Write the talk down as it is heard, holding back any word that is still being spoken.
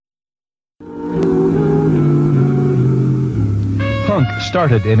Punk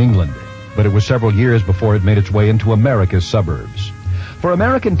started in England, but it was several years before it made its way into America's suburbs. For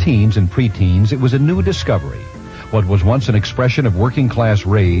American teens and preteens, it was a new discovery. What was once an expression of working-class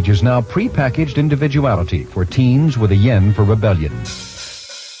rage is now prepackaged individuality for teens with a yen for rebellion. Enjoy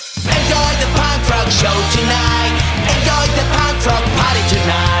the punk rock show tonight. Enjoy the punk rock party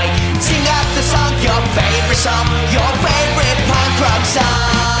tonight. Sing out the song, your favorite punk rock song.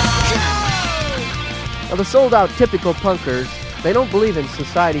 Now, the sold-out typical punkers, they don't believe in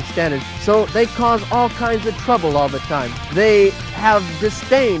society standards, so they cause all kinds of trouble all the time. They have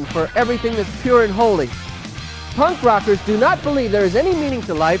disdain for everything that's pure and holy. Punk rockers do not believe there is any meaning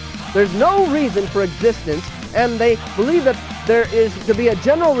to life, there's no reason for existence, and they believe that there is to be a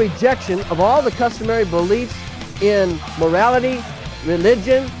general rejection of all the customary beliefs in morality,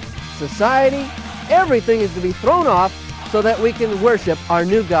 religion, society. Everything is to be thrown off so that we can worship our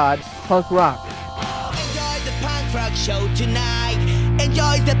new god, punk rock. Enjoy the punk rock show tonight.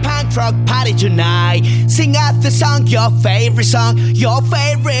 Enjoy the punk rock party tonight. Sing out the song, your favorite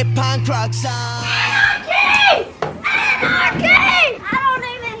punk rock song. Anarchy! Anarchy! I don't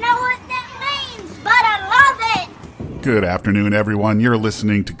even know what that means, but I love it! Good afternoon, everyone. You're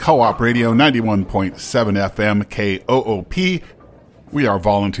listening to Co-op Radio 91.7 FM KOOP. We are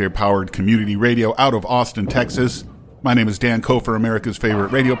volunteer-powered community radio out of Austin, Texas. My name is Dan Kofer, America's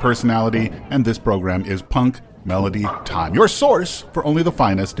favorite radio personality, and this program is Punk Melody Time, your source for only the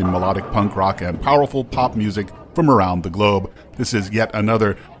finest in melodic punk rock and powerful pop music from around the globe. This is yet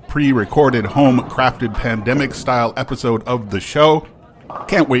another pre-recorded, home-crafted, pandemic-style episode of the show.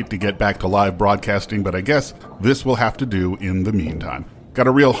 Can't wait to get back to live broadcasting, but I guess this will have to do in the meantime. Got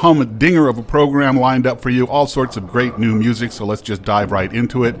a real humdinger of a program lined up for you, all sorts of great new music, so let's just dive right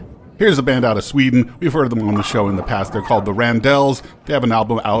into it. Here's a band out of Sweden. We've heard of them on the show in the past. They're called the Randells. They have an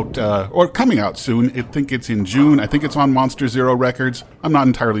album out, or coming out soon. I think it's in June. I think it's on Monster Zero Records. I'm not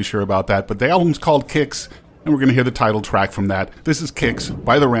entirely sure about that, but the album's called Kicks, and we're going to hear the title track from that. This is Kicks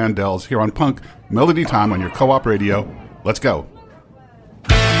by the Randells here on Punk Melody Time on your Co-op Radio. Let's go.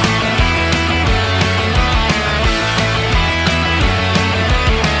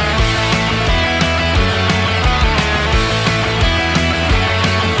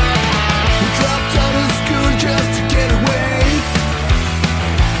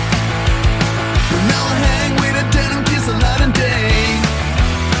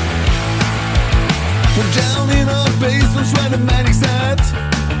 Trying to manage that.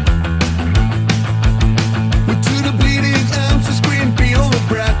 We're to the bleeding arms, the screen, beat all the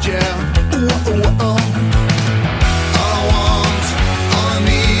breath, yeah. All I want, all I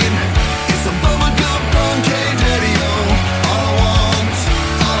need is some bubblegum punk radio. All I want,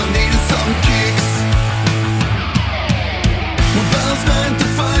 all I need is some kicks. We're bound 9 to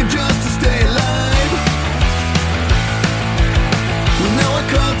 5 just to stay alive. Well, now I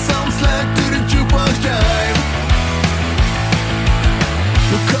cut some slack to the jukebox jive.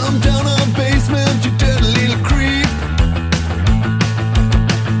 Well, come down our basement, you dirty little creep.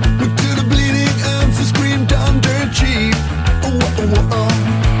 We're to the bleeding arms, you scream down dirt cheap. All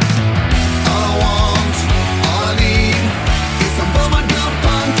I want, all I need is some bubblegum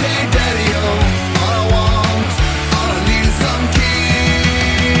punk daddy-o. All I want, all I need is some cake.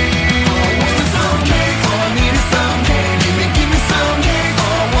 All I want is some cake, all I need is some cake. Give me some cake,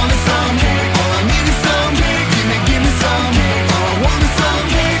 all I want is some cake. All I need is some cake, give me some cake. All I want is some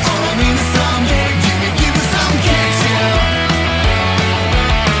cake, all I need is some cake. Give me some cakes, yeah.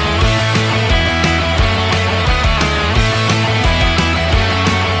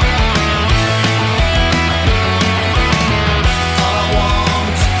 All I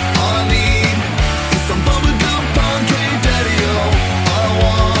want, all I need is some bubblegum punk daddy-o. All I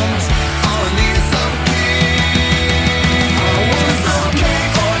want, all I need is some cake. All I want is some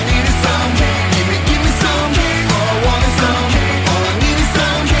cake, all I need is some cake. Give me some cake, all I want is some cake. All I need is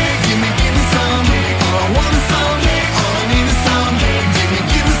some cake, give me some cake. All I want is some cake, all I need is some cake.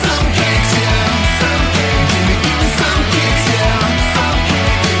 Give me some cakes, yeah. Some cake, give me some cakes, yeah. Some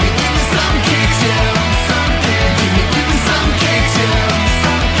cake, give me some cakes, yeah. Some cake, give me some cakes, yeah.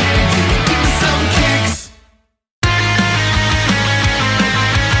 Some cake, give me some cakes.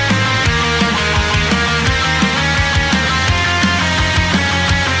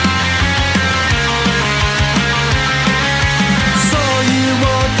 Saw you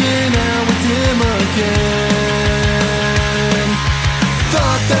walking out with him again.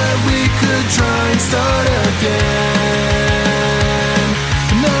 Thought that we could try and start again.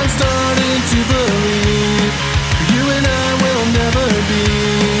 And I'm starting to believe you and I will never be.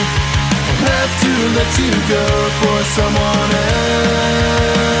 I'll have to let you go for someone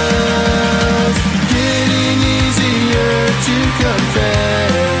else. Getting easier to come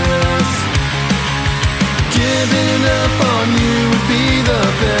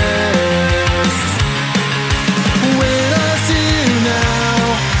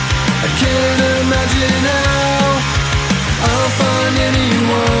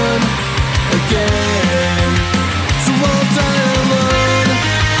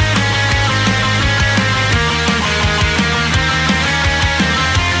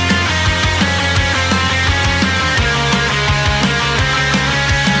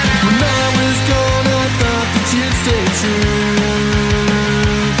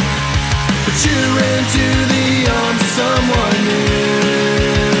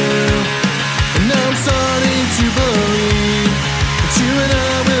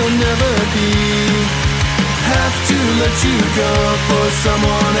to go for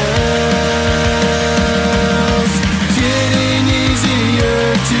someone else. Getting easier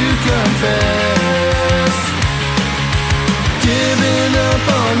to confess. Giving up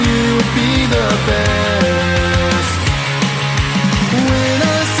on you would be the best. When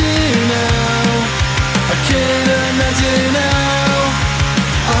I see you now, I can't imagine how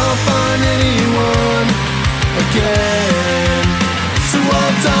I'll find anyone again. So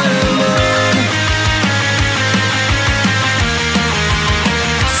I'll die alone.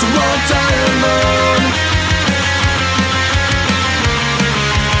 So I'll die alone.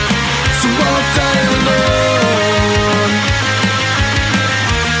 So I'll die alone.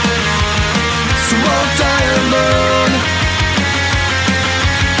 So I'll die alone.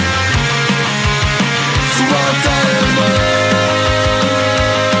 So I'll die alone.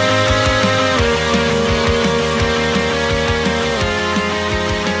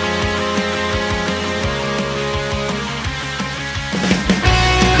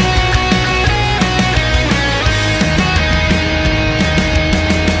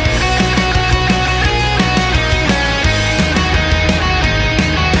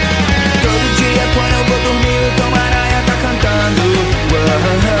 Todo dia quando eu vou dormir o Tom Aranha tá cantando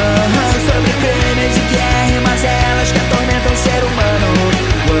sobre crimes e guerra e mazelas que atormentam o ser humano.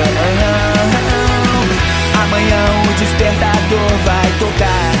 Amanhã o despertador vai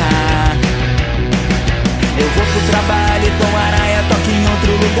tocar. Eu vou pro trabalho e Tom Aranha toca em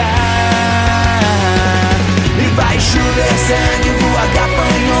outro lugar. E vai chover sangue, voa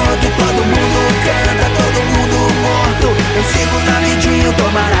gafanhoto, todo mundo canta, todo mundo morto. Eu sigo na vidinha,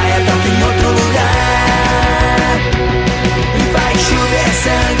 Tom Aranha toca em outro lugar. E vai chover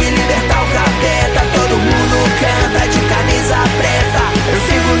sangue, libertar o capeta, todo mundo canta de camisa preta. Eu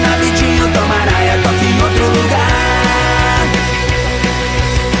sigo na vidinha, Tom Aranha toca em outro lugar.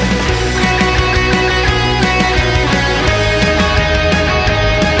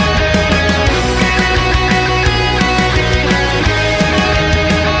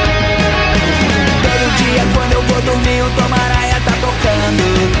 Todo dia quando eu vou dormir o Tom Aranha tá tocando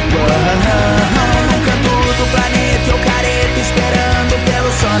num canto do planeta, eu careto esperando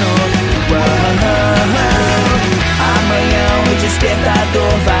pelo sono. Amanhã o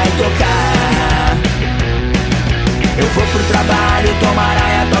despertador vai tocar. Eu vou pro trabalho, Tom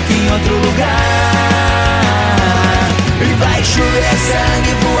Aranha toca em outro lugar. E vai chover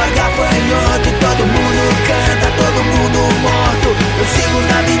sangue, voa gafanhoto, todo mundo canta, todo mundo morto. Eu sigo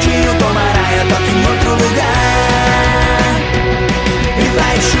na vidinha, Tom Aranha toca em outro lugar. E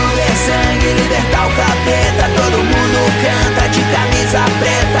vai chover sangue, libertar o capeta, todo mundo canta de camisa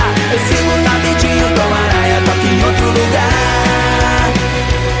preta. Eu sigo na vidinha, Tom Aranha toca em outro lugar.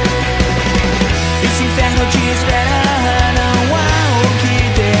 Esse inferno te espera, não há o que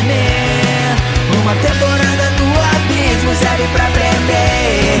temer. Uma temporada do abismo serve pra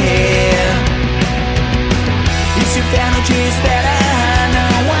aprender. Esse inferno te espera,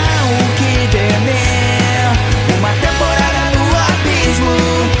 não há o que temer. Uma temporada no abismo,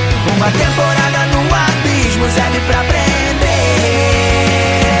 uma temporada no abismo serve pra aprender.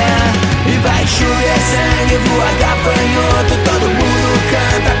 E vai chover sangue, voa gafanhoto, todo mundo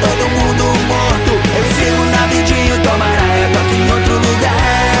canta, todo mundo morto. Eu sigo na vidinha, Tom Aranha toca em outro lugar.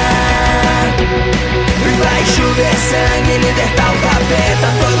 E vai chover sangue, libertar o capeta,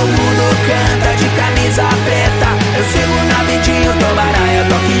 todo mundo canta de camisa preta. Eu sigo na vidinha, Tom Aranha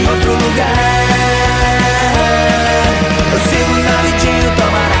toca em outro lugar. Eu sigo na vidinha,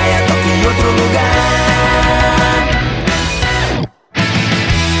 Tom Aranha toca em outro lugar.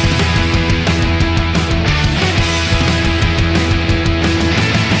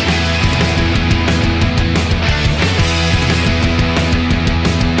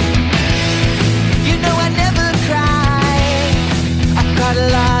 You know I never cry. I cried a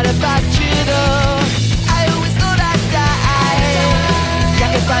lot about you though. I always thought I'd die.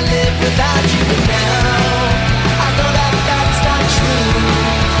 Yeah, if I live without you, but now I know that that's not true.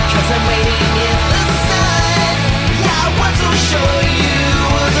 'Cause I'm waiting in the sun. Yeah, I was so sure you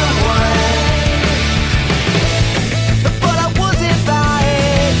were the one, but I wasn't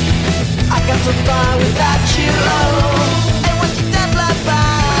right. I got so far without you. And when you did fly by,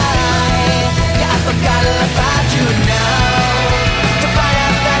 yeah, I forgot all about you now. To find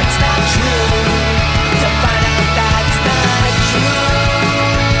out that's not true. To find out that's not true.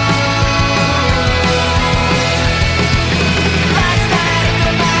 Last night I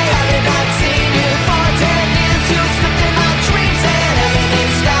could not have not seen you for 10 years. You slipped in my dreams.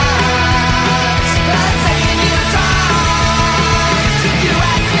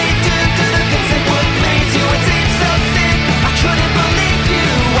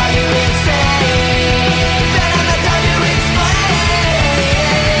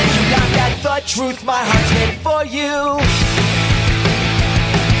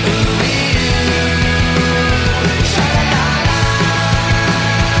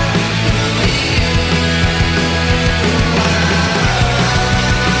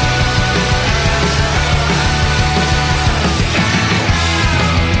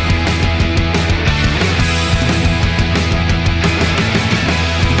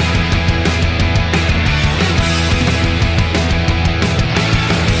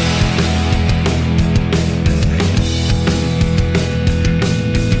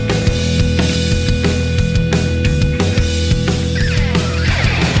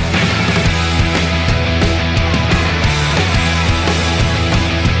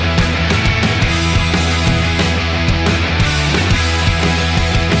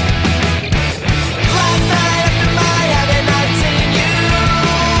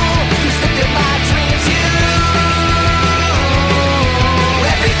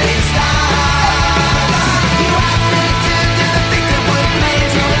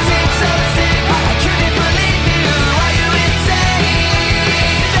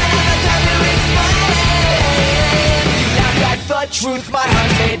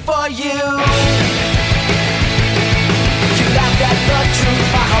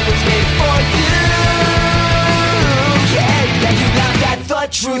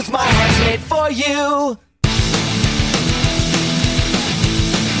 truth my heart's made for you.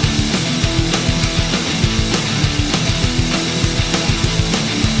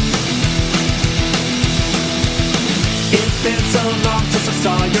 It's been so long since I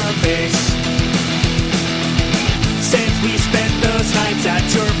saw your face, since we spent those nights at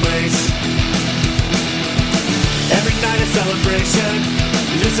your place. Every night a celebration,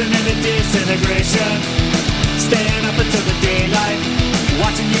 listening to Disintegration, staying up until the daylight,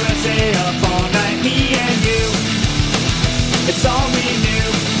 watching USA up all night. Me and you, it's all we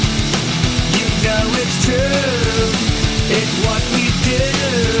knew. You know it's true, it's what we do.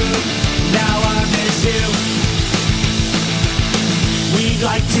 Now I miss you. We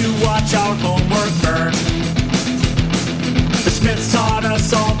like to watch our homework burn. The Smiths taught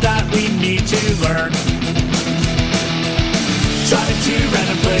us all that we need to learn. Driving to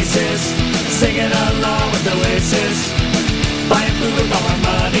random places, singing along with Oasis, buying food with all our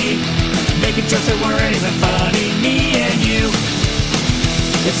money, making jokes that weren't even funny. Me and you,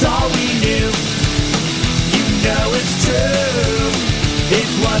 it's all we knew. You know it's true,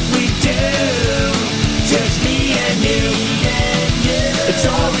 it's what we do. Just me and you, it's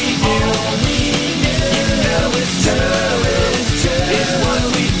all we knew. You know it's true, it's what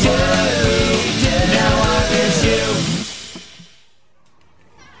we do. Now I miss you.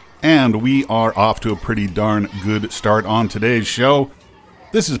 And we are off to a pretty darn good start on today's show.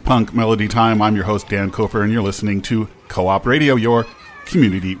 This is Punk Melody Time. I'm your host, Dan Kofer, and you're listening to Co-op Radio, your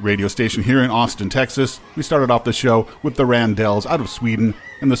community radio station here in Austin, Texas. We started off the show with the Randells out of Sweden,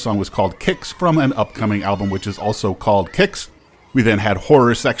 and the song was called Kicks from an upcoming album, which is also called Kicks. We then had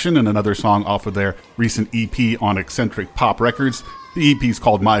Horror Section and another song off of their recent EP on Eccentric Pop Records. The EP is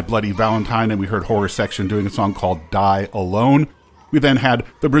called My Bloody Valentine, and we heard Horror Section doing a song called Die Alone. We then had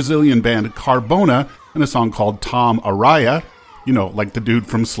the Brazilian band Carbona and a song called Tom Araya, you know, like the dude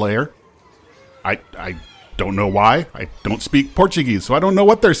from Slayer. I don't know why. I don't speak Portuguese, so I don't know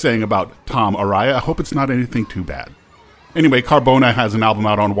what they're saying about Tom Araya. I hope it's not anything too bad. Anyway, Carbona has an album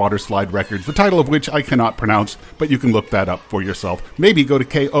out on Waterslide Records, the title of which I cannot pronounce, but you can look that up for yourself. Maybe go to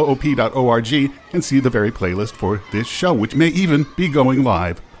koop.org and see the very playlist for this show, which may even be going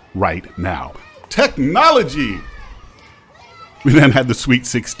live right now. Technology! We then had the Sweet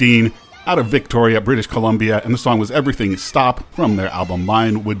 16 out of Victoria, British Columbia, and the song was Everything Stop from their album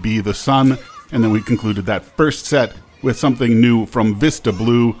Mine Would Be the Sun. And then we concluded that first set with something new from Vista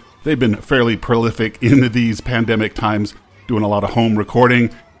Blue. They've been fairly prolific in these pandemic times, doing a lot of home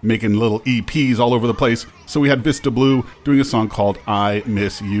recording, making little EPs all over the place. So we had Vista Blue doing a song called I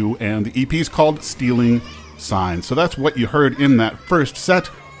Miss You, and the EP is called Stealing Signs. So that's what you heard in that first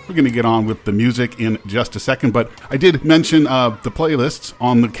set. We're going to get on with the music in just a second, but I did mention the playlists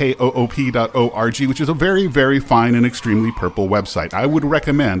on the koop.org, which is a very, very fine and extremely purple website. I would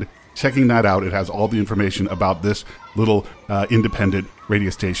recommend checking that out. It has all the information about this little independent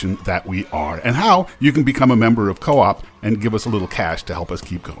radio station that we are, and how you can become a member of Co-op and give us a little cash to help us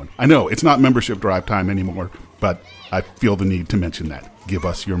keep going. I know it's not membership drive time anymore, but I feel the need to mention that. Give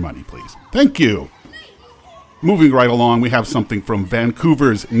us your money, please. Thank you. Moving right along, we have something from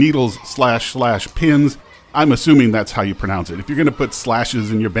Vancouver's Needles/Pins. I'm assuming that's how you pronounce it. If you're going to put slashes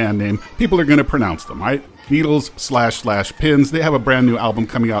in your band name, people are going to pronounce them, right? Needles/Pins. They have a brand new album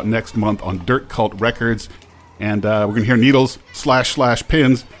coming out next month on Dirt Cult Records. And we're going to hear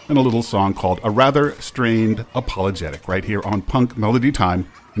Needles/Pins and a little song called A Rather Strained Apologetic right here on Punk Melody Time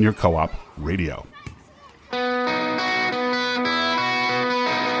in your Co-op Radio.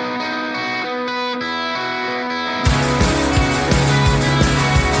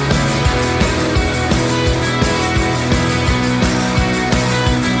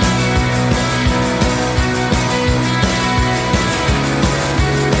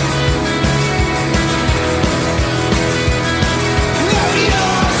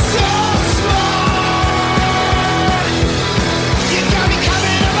 You got me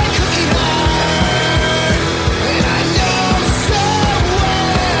coming on my cookie jar.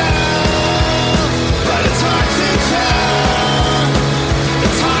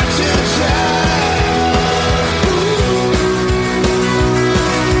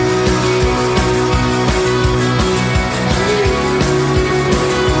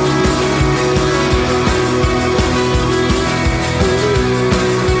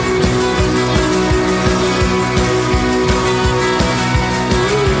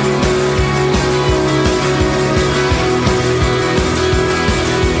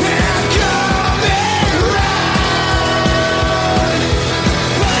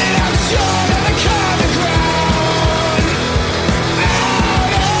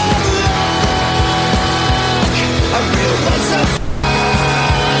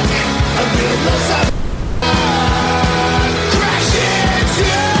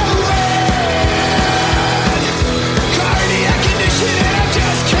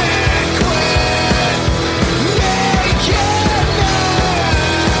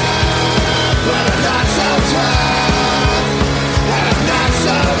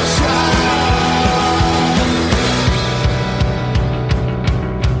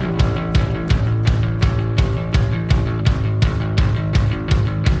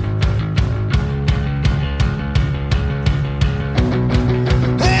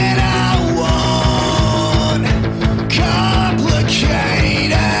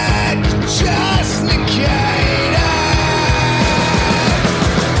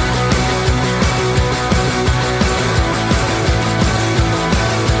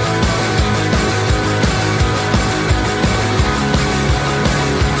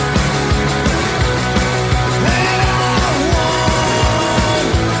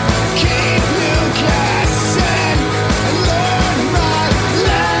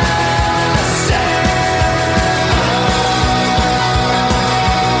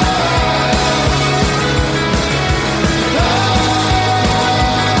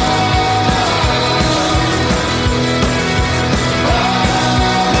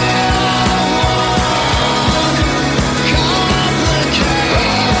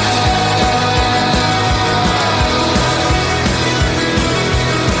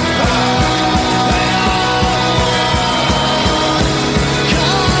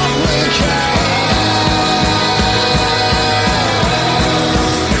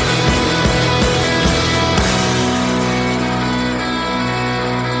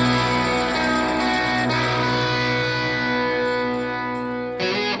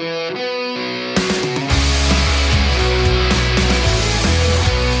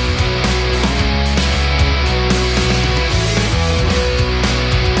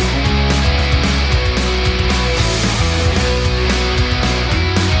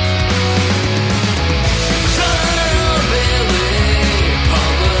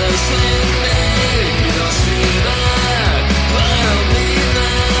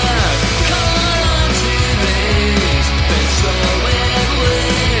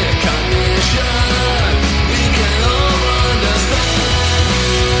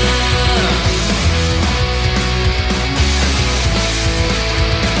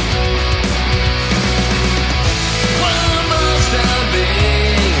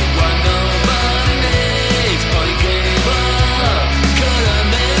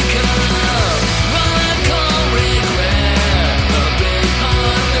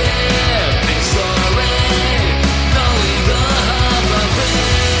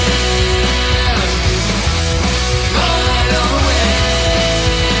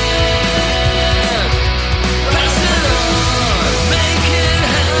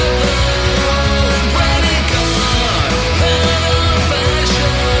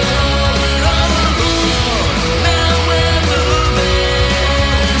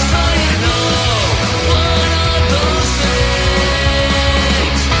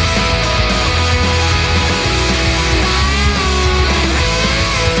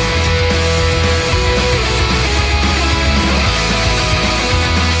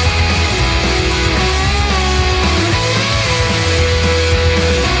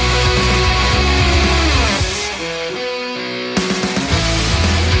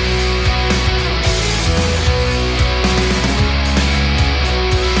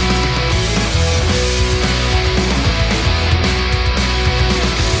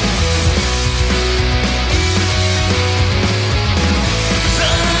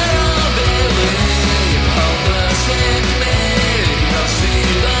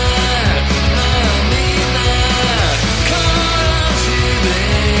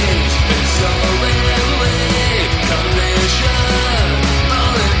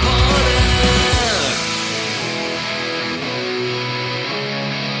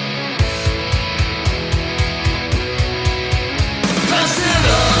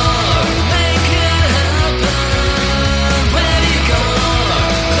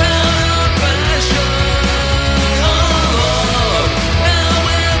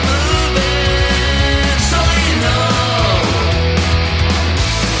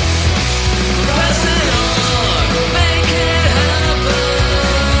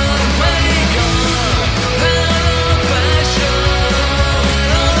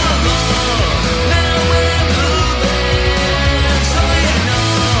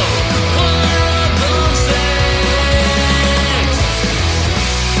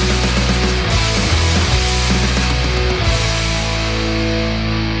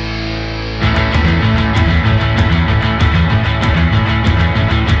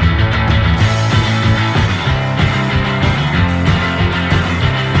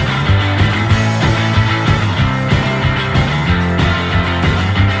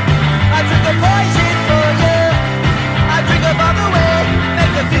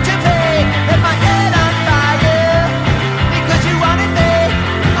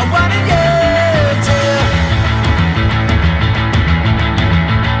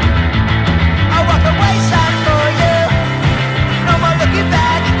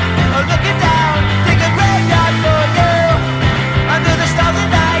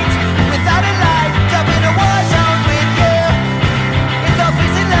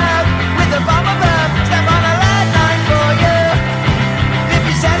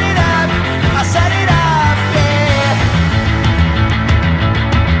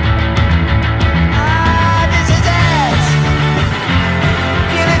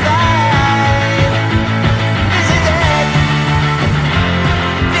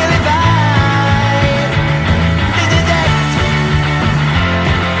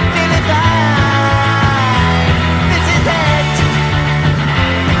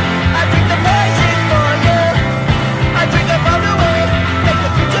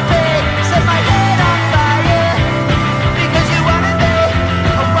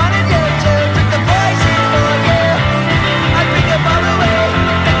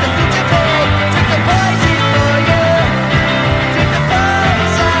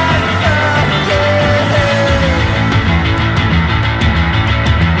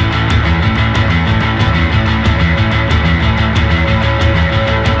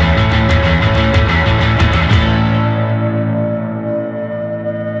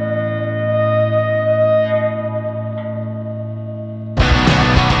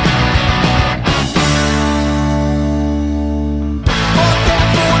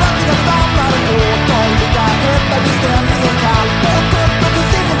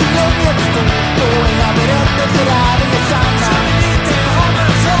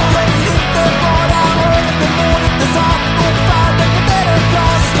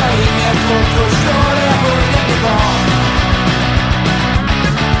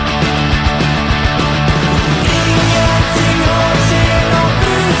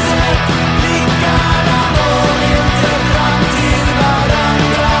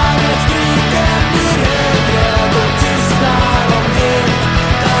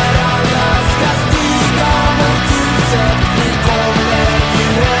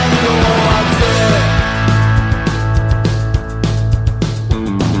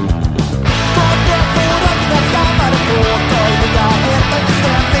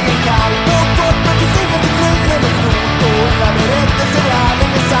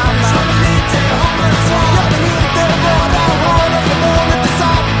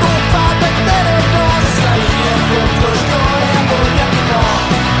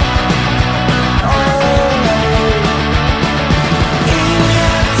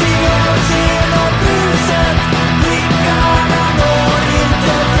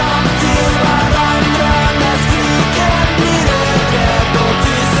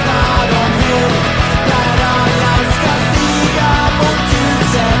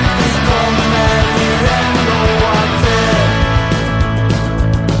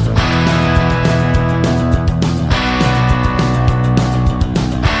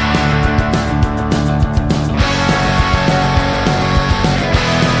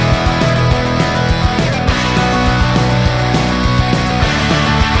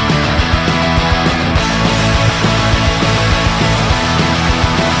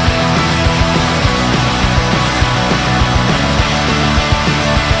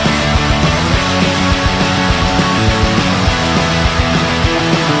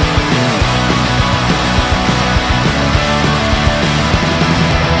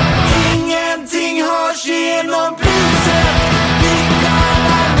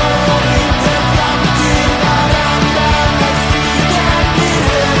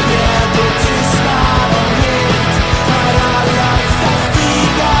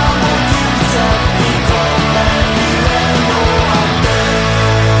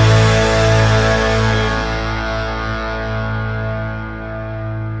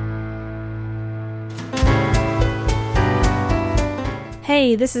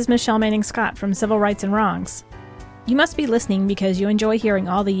 Hey, this is Michelle Manning Scott from Civil Rights and Wrongs. You must be listening because you enjoy hearing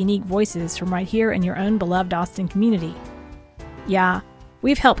all the unique voices from right here in your own beloved Austin community. Yeah,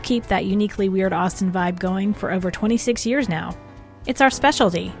 we've helped keep that uniquely weird Austin vibe going for over 26 years now. It's our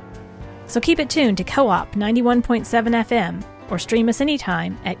specialty. So keep it tuned to Co-op 91.7 FM or stream us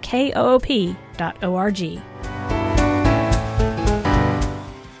anytime at koop.org.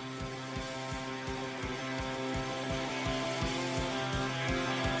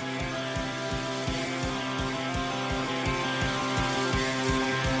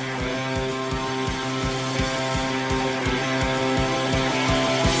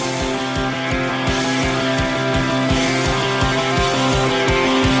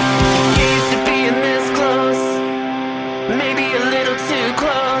 Used to being this close, maybe a little too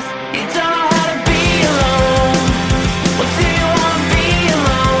close. You don't know how to be alone.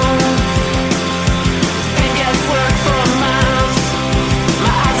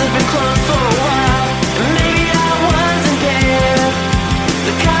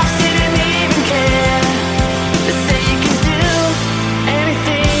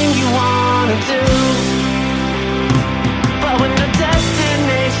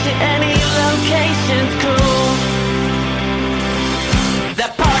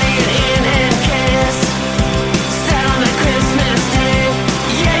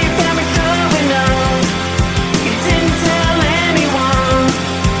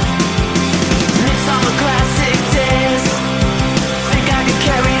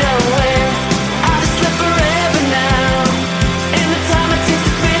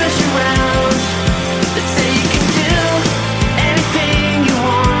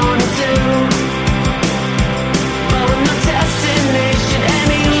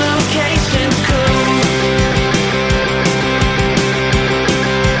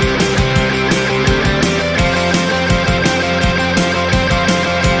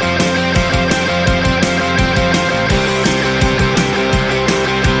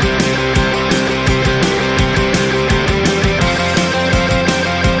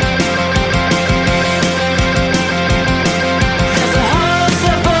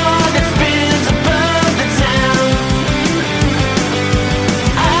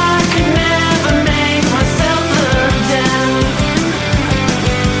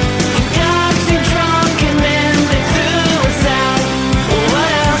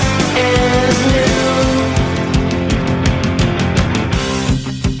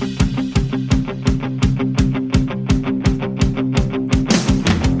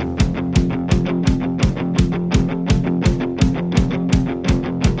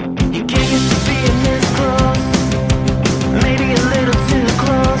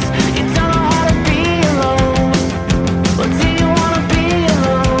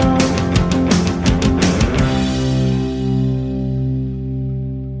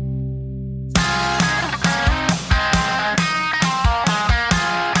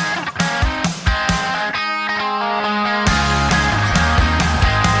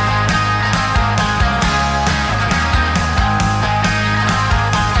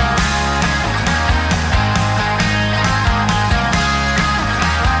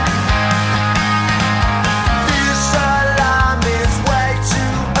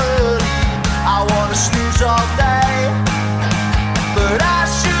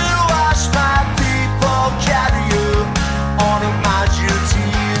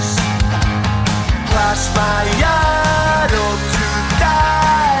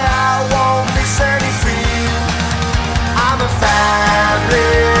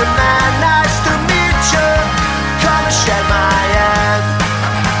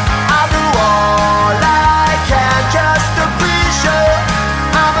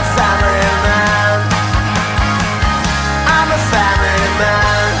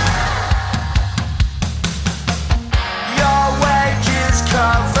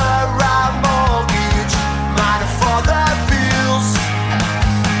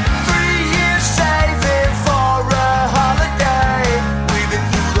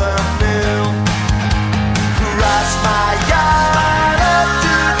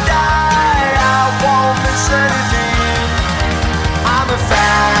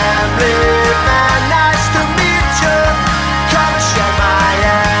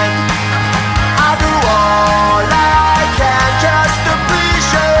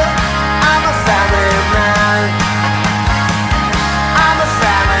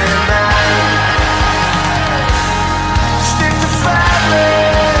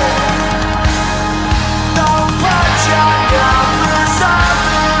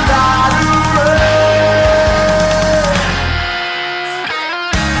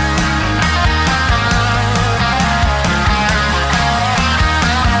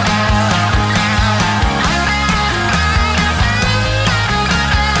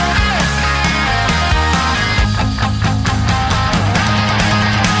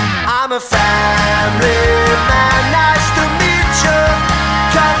 I'm a family man, nice to meet you.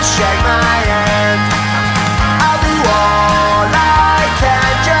 Come shake my hand. I'll do all I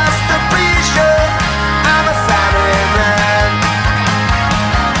can just to please you. I'm a family man.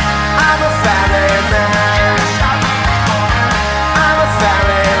 I'm a family man. I'm a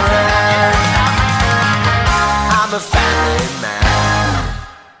family man. I'm a family man.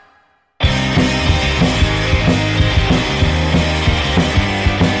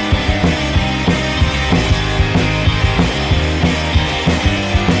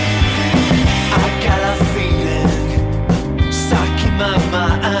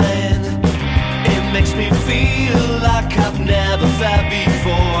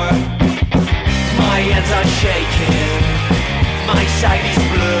 Shaking, my sight is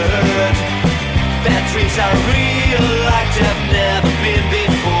blurred. Batteries are real like they've never been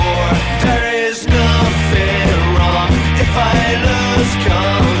before. There is nothing wrong if I lose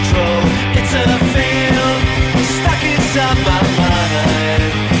control. It's a feel stuck inside my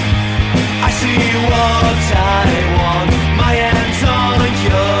mind. I see what I want, my hands on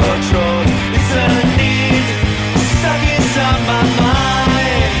your throat. It's a need stuck inside my mind.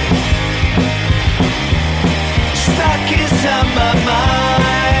 Stuck inside my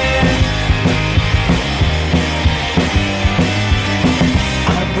mind.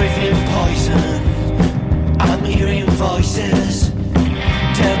 I'm breathing poison, I'm hearing voices.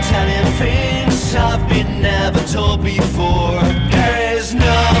 They're telling things I've been never told before. There is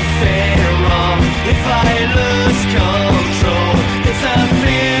nothing wrong if I lose control. It's a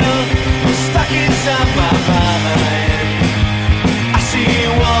feel stuck inside my mind. I see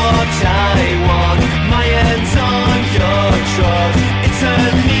what I want, my hands on your throat. It's a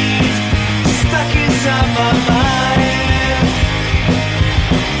need stuck inside my mind.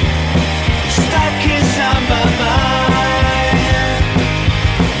 Stuck inside my mind.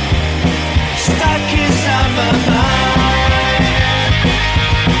 Stuck inside my mind.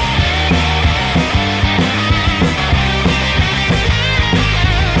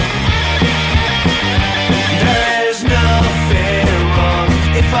 There is nothing wrong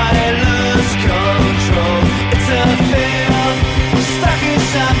if I lose control. It's a feel stuck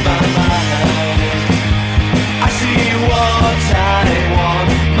inside my mind. I see what I want,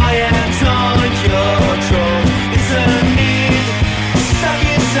 my hands on your throat. It's a need stuck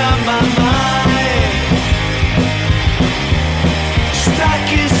inside my mind. Stuck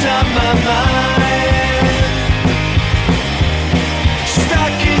inside my mind.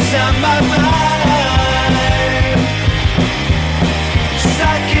 Stuck inside my mind.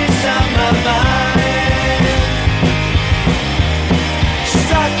 Stuck inside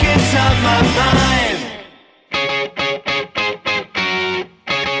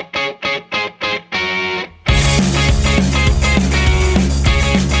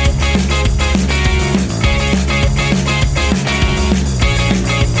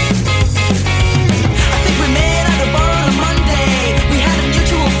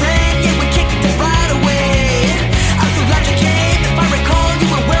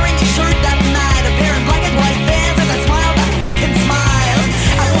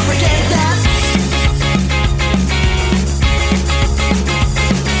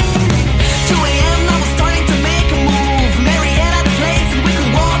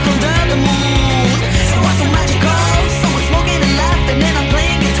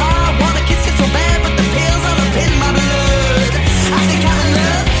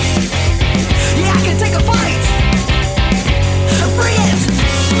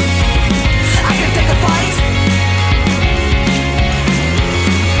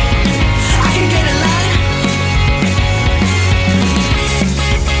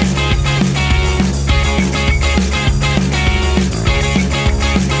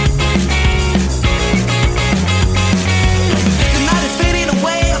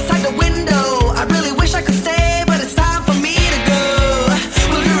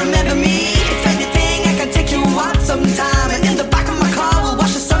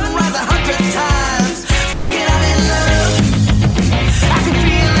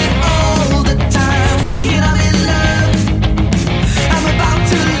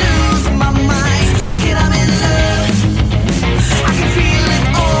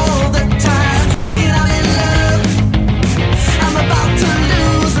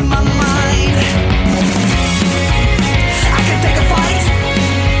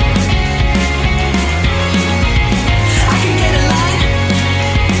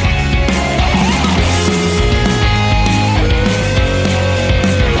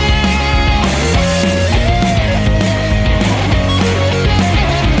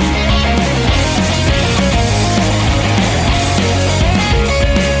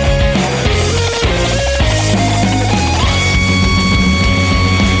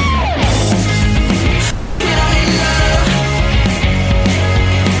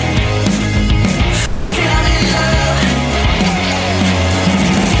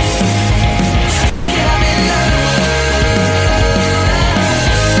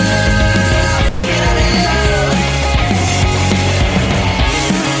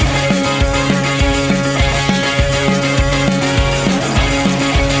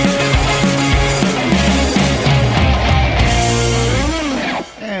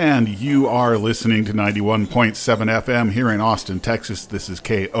are listening to 91.7 FM here in Austin, Texas. This is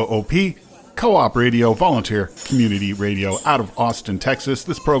KOOP, Co-op Radio, volunteer community radio out of Austin, Texas.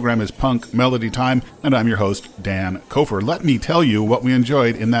 This program is Punk Melody Time, and I'm your host, Dan Kofer. Let me tell you what we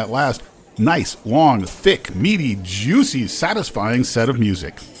enjoyed in that last nice, long, thick, meaty, juicy, satisfying set of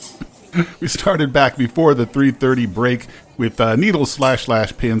music. We started back before the 3:30 break with Needles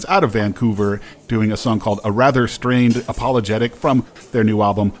 / Pins out of Vancouver doing a song called A Rather Strained Apologetic from their new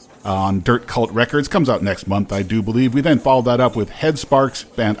album on Dirt Cult Records. Comes out next month, I do believe. We then followed that up with Head Sparks,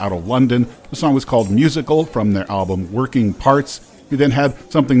 band out of London. The song was called Musical from their album Working Parts. We then had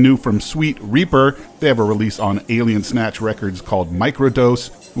something new from Sweet Reaper. They have a release on Alien Snatch Records called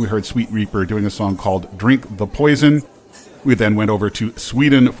Microdose. We heard Sweet Reaper doing a song called Drink the Poison. We then went over to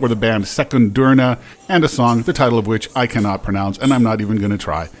Sweden for the band Secundurna and a song, the title of which I cannot pronounce, and I'm not even going to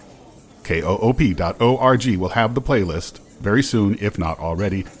try. KOOP.org will have the playlist very soon, if not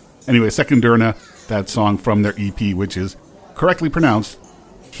already. Anyway, Secundurna, that song from their EP, which is correctly pronounced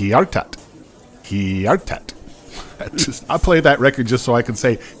Hjartat. Hjartat. I played that record just so I could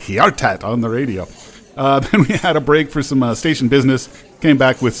say Hjartat on the radio. Then we had a break for some station business, came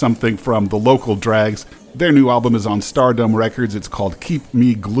back with something from the Local Drags. Their new album is on Stardom Records. It's called Keep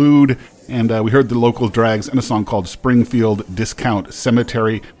Me Glued. And we heard the Local Drags and a song called Springfield Discount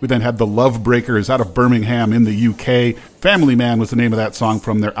Cemetery. We then had the Love Breakers out of Birmingham in the UK. Family Man was the name of that song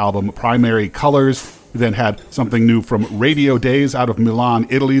from their album Primary Colors. We then had something new from Radio Days out of Milan,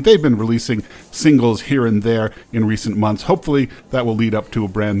 Italy. They've been releasing singles here and there in recent months. Hopefully that will lead up to a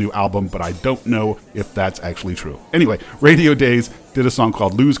brand new album, but I don't know if that's actually true. Anyway, Radio Days did a song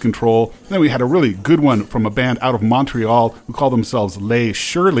called Lose Control. Then we had a really good one from a band out of Montreal who call themselves Les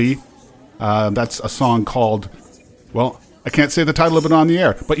Shirley. That's a song called, well, I can't say the title of it on the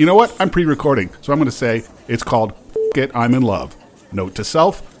air, but you know what? I'm pre-recording, so I'm going to say it's called F*** It, I'm in Love. Note to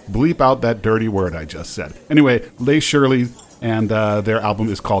self, bleep out that dirty word I just said. Anyway, Les Shirley, and their album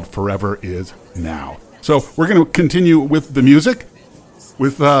is called Forever Is Now. So we're going to continue with the music,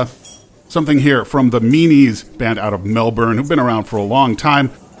 with something here from the Meanies, band out of Melbourne, who've been around for a long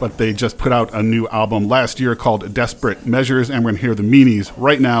time, but they just put out a new album last year called Desperate Measures, and we're going to hear the Meanies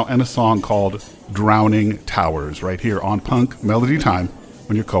right now and a song called Drowning Towers right here on Punk Melody Time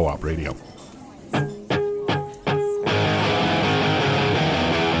on your Co-op Radio.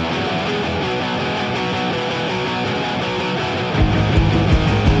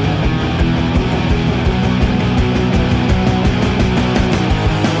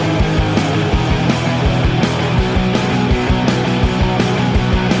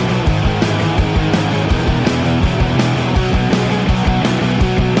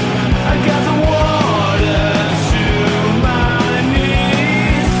 I got the water to my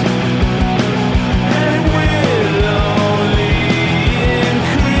knees.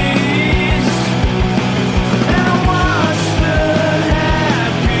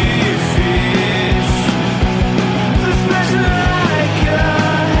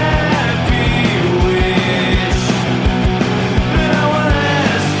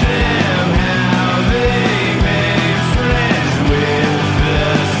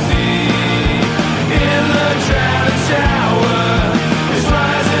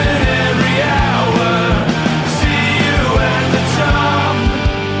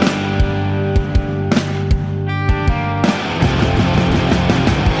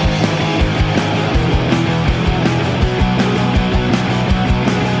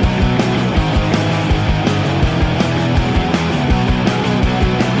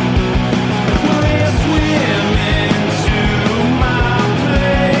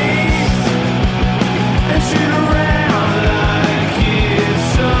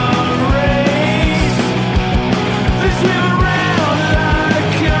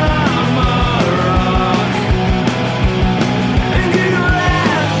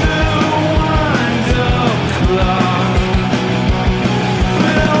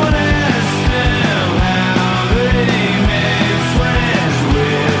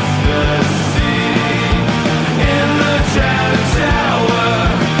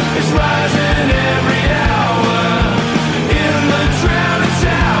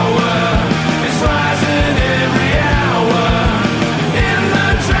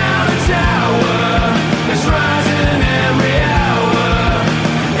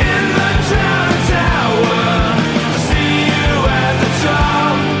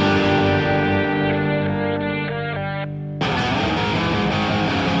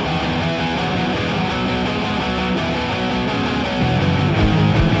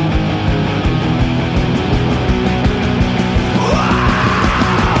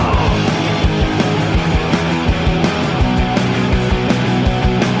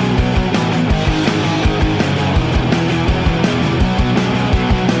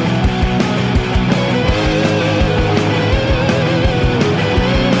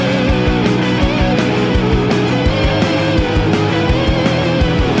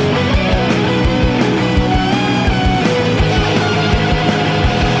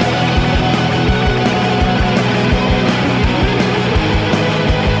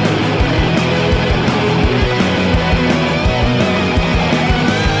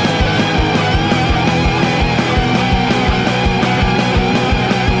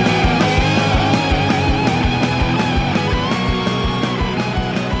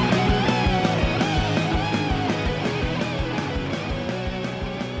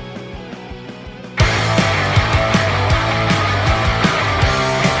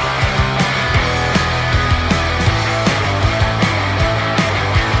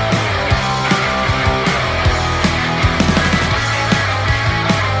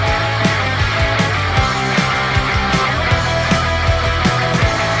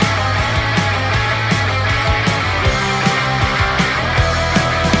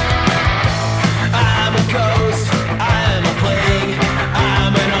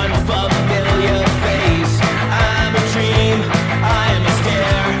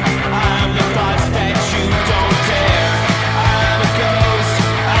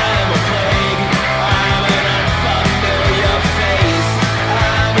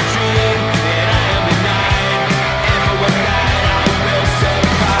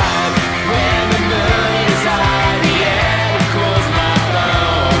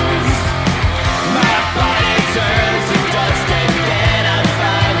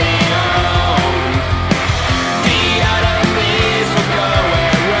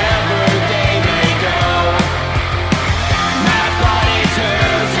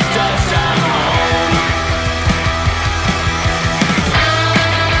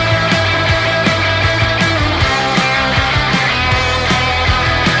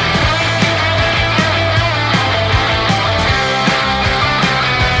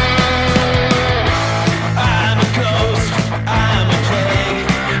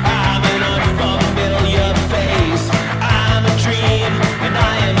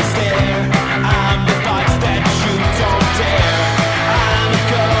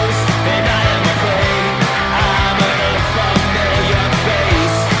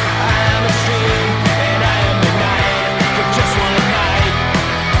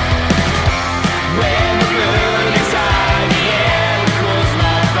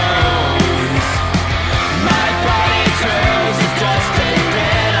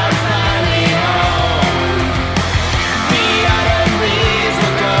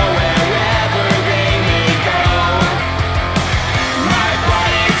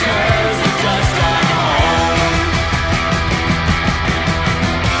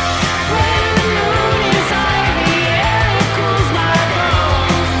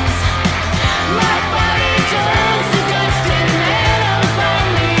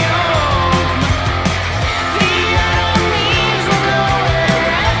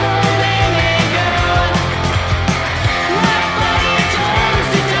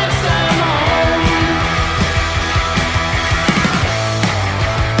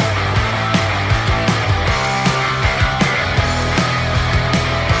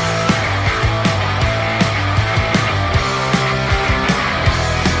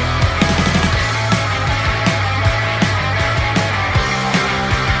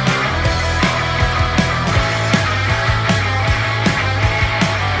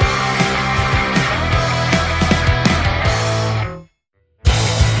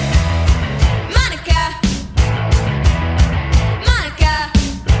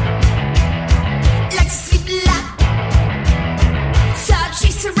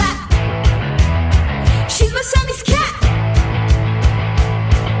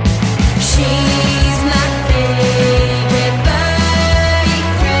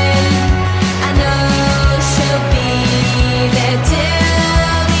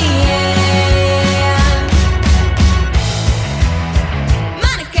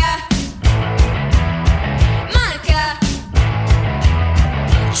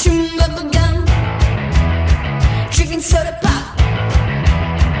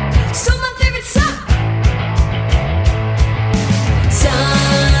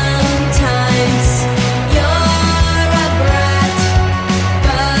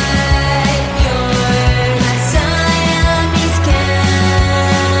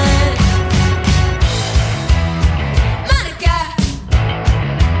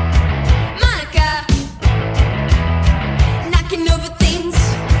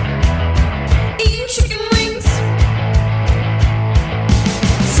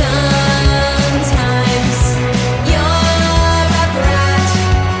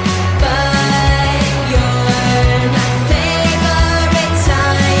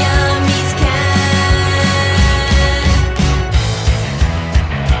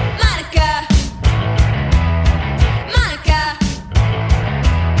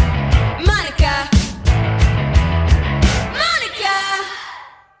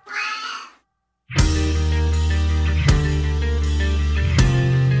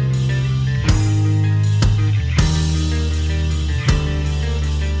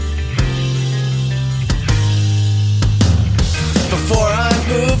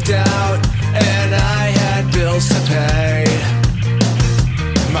 bills to pay.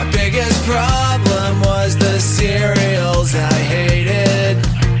 My biggest problem was the cereals I hated.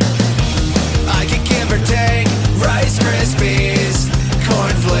 I could give or take Rice Krispies,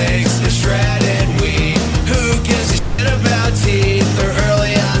 cornflakes, and shredded wheat. Who gives a shit about teeth or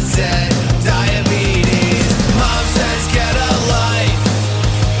early onset diabetes? Mom says get a life,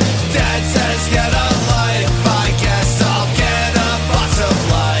 Dad says get a life. I guess I'll get a box of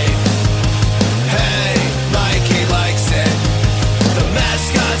life. Hey, Mikey likes it. The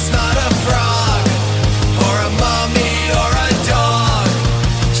mascot's not a frog, or a mummy, or a dog,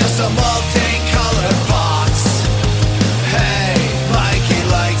 just a multicolored box. Hey, Mikey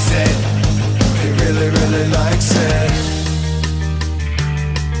likes it. He really, really likes it.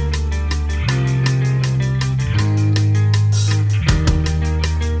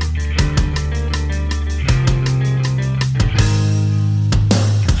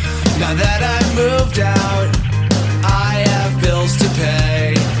 Now that I've moved out, I have bills to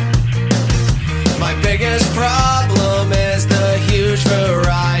pay. My biggest problem is the huge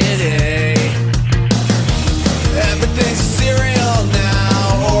variety. Everything's a cereal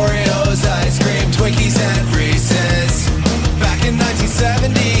now. Oreos, ice cream, Twinkies, and Reese's. Back in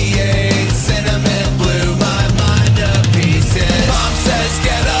 1978, cinnamon blew my mind to pieces. Mom says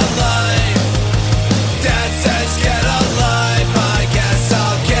get a life, Dad says get a life. I guess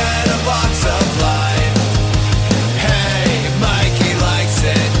I'll get a box of life. Hey, Mikey likes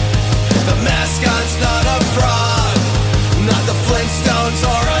it. The mascot's not a frog, not the Flintstones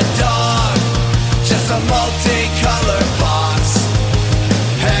or a dog, just a multicolored box.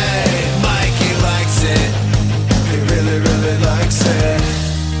 Hey, Mikey likes it. He really, really likes it.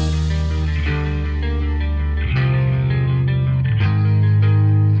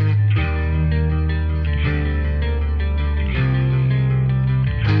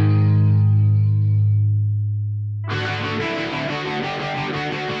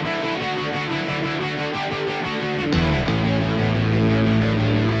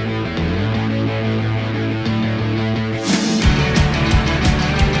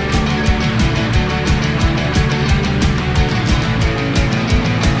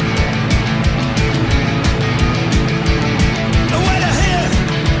 When I hear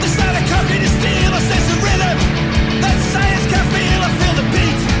the sound of concrete and steel, I sense the rhythm that science can feel. I feel the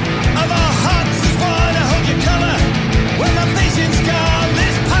beat of our hearts as one. I hold your color when my vision's gone.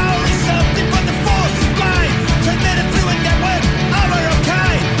 This power is something but the force is blind. Transmitted through a network of our own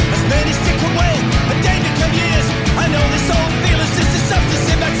kind. As many stick away, a day become years. I know this old feeling's just a substance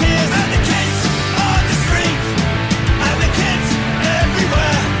in my tears. And the kids on the street, and the kids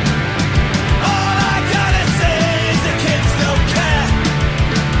everywhere. All I gotta say is the kids don't care.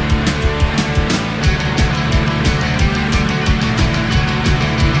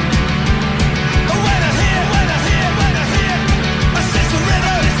 When I hear, I sense the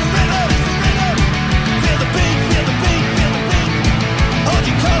rhythm, Feel the beat, Hold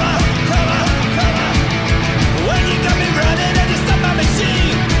your color, When you got me running and you stop my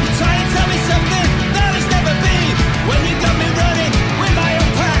machine, you try and tell me something that has never been. When you got me running with my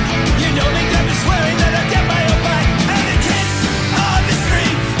own pack, you know they got me swearing that I get my own back. And the kids on the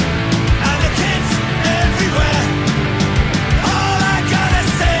streets, and the kids everywhere. All I gotta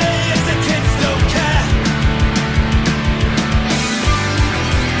say is the kids don't care.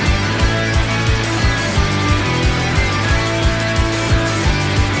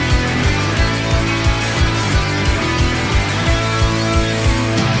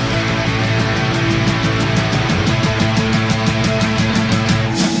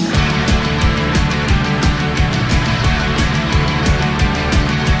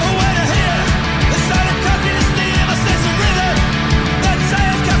 When I hear the sound of concrete and steel, I sense the rhythm that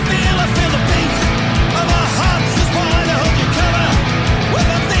science can feel. I feel the beat of our hearts as one. I hold your color when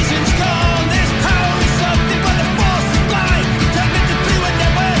my vision's gone. This power is something but the force is blind. Transmitted through a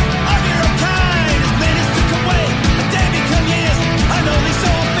network of your own kind. As minutes took away, a day become years. I know this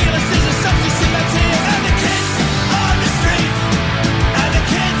old feeling is a substance in my tears. And the kids on the street, and the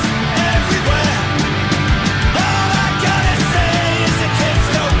kids everywhere. All I gotta say is the kids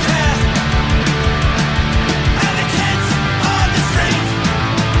don't care. And the kids on the street,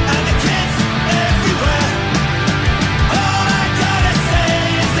 and the kids everywhere. All I gotta say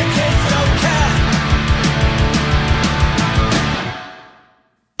is the kids don't care.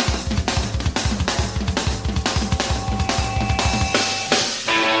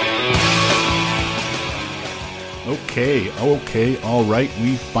 Okay, all right.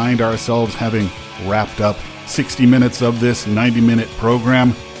 We find ourselves having wrapped up 60 minutes of this 90-minute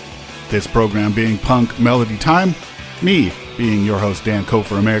program. This program being Punk Melody Time. Me, being your host, Dan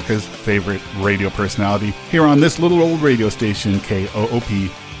Kofer, America's favorite radio personality, here on this little old radio station,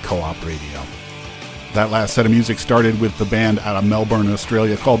 KOOP, Co-op Radio. That last set of music started with the band out of Melbourne,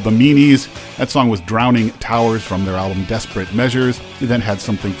 Australia called The Meanies. That song was Drowning Towers from their album Desperate Measures. We then had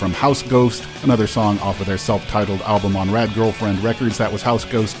something from House Ghost, another song off of their self-titled album on Rad Girlfriend Records. That was House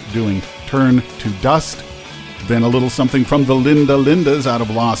Ghost doing Turn to Dust. Then a little something from the Linda Lindas out of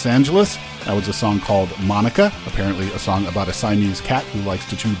Los Angeles. That was a song called Monica, apparently a song about a Siamese cat who likes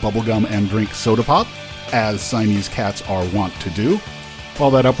to chew bubblegum and drink soda pop, as Siamese cats are wont to do.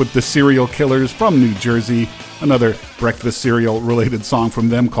 Follow that up with the Serial Killers from New Jersey, another breakfast cereal related song from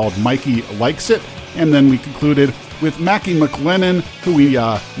them called Mikey Likes It. And then we concluded with Mackie McLennan, who we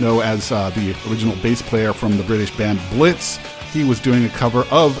know as the original bass player from the British band Blitz. He was doing a cover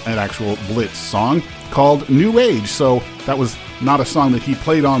of an actual Blitz song called New Age. So that was not a song that he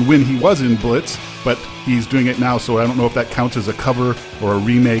played on when he was in Blitz, but he's doing it now, so I don't know if that counts as a cover or a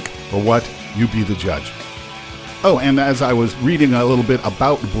remake or what. You be the judge. Oh, and as I was reading a little bit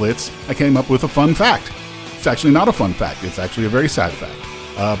about Blitz, I came up with a fun fact. It's actually not a fun fact. It's actually a very sad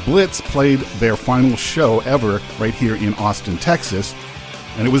fact. Blitz played their final show ever right here in Austin, Texas.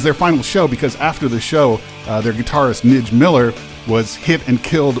 And it was their final show because after the show, their guitarist Nidge Miller was hit and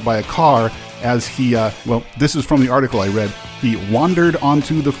killed by a car as he, this is from the article I read, he wandered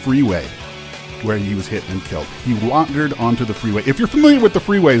onto the freeway where he was hit and killed. He wandered onto the freeway. If you're familiar with the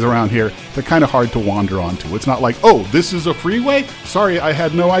freeways around here, they're kind of hard to wander onto. It's not like, oh, this is a freeway? Sorry, I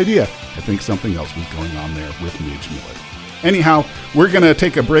had no idea. I think something else was going on there with Nidge Miller. Anyhow, we're going to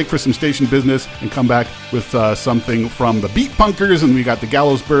take a break for some station business and come back with something from the Beat Punkers, and we got the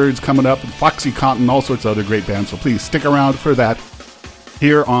Gallows Birds coming up, and Foxy Cotton, all sorts of other great bands, so please stick around for that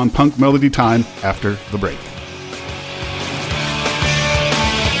here on Punk Melody Time after the break.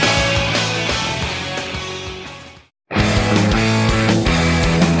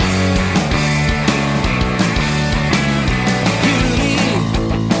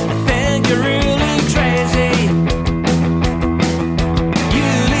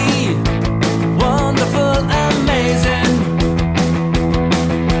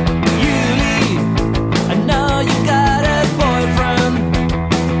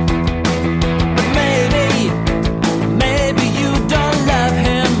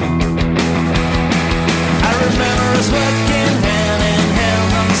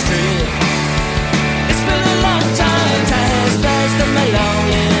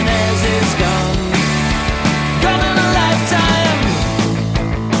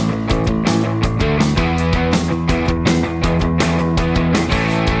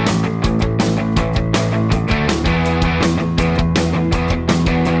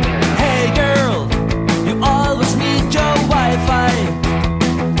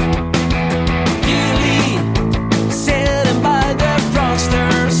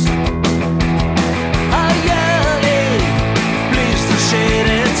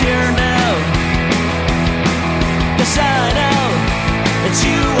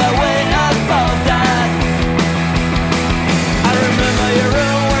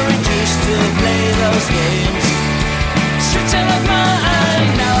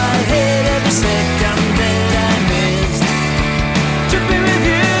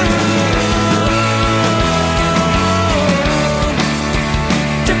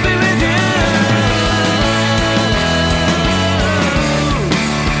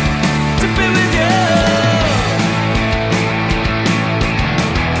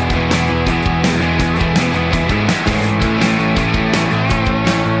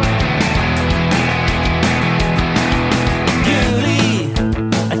 You